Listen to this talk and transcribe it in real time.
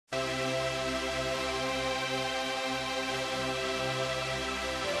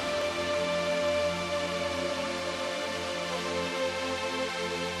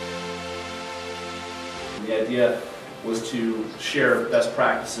the idea was to share best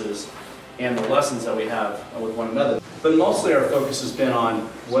practices and the lessons that we have with one another. But mostly our focus has been on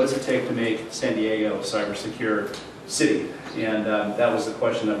what does it take to make San Diego a cyber-secure city, and that was the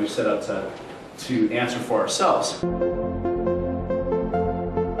question that we set out to answer for ourselves.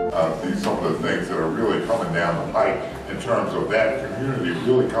 Some of the things that are really coming down the pike in terms of that community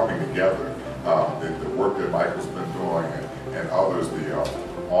really coming together. The work that Michael's been doing and others, the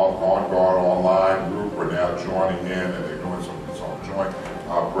On Guard online group are now joining in, and they're doing some joint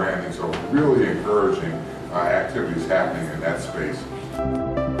branding. So really encouraging activities happening in that space.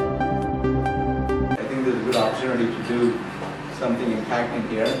 I think there's a good opportunity to do something impacting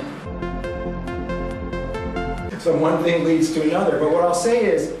here. So one thing leads to another, but what I'll say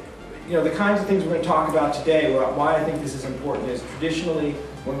is, you know, the kinds of things we're going to talk about today, why I think this is important is traditionally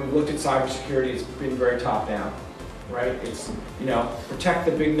when we've looked at cybersecurity, it's been very top-down, right? It's, you know, protect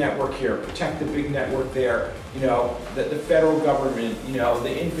the big network here, protect the big network there, you know, the federal government, you know,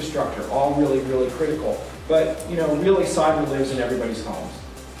 the infrastructure, all really, really critical. But, you know, really cyber lives in everybody's homes,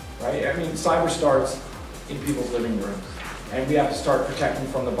 right? I mean, cyber starts in people's living rooms, and we have to start protecting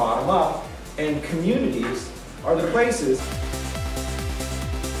from the bottom up, and communities are the places.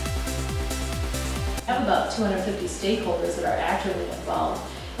 We have about 250 stakeholders that are actively involved.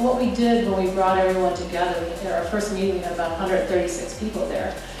 And what we did when we brought everyone together, in our first meeting we had about 136 people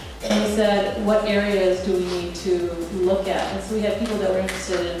there, and we said, what areas do we need to look at? And so we had people that were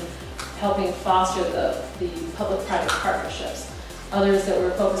interested in helping foster the public-private partnerships. Others that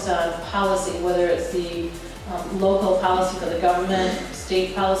were focused on policy, whether it's the local policy for the government,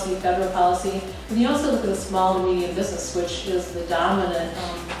 state policy, federal policy. And you also look at the small to medium business, which is the dominant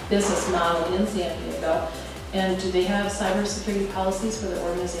business model in San Diego. And do they have cybersecurity policies for their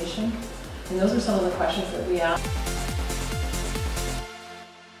organization? And those are some of the questions that we asked.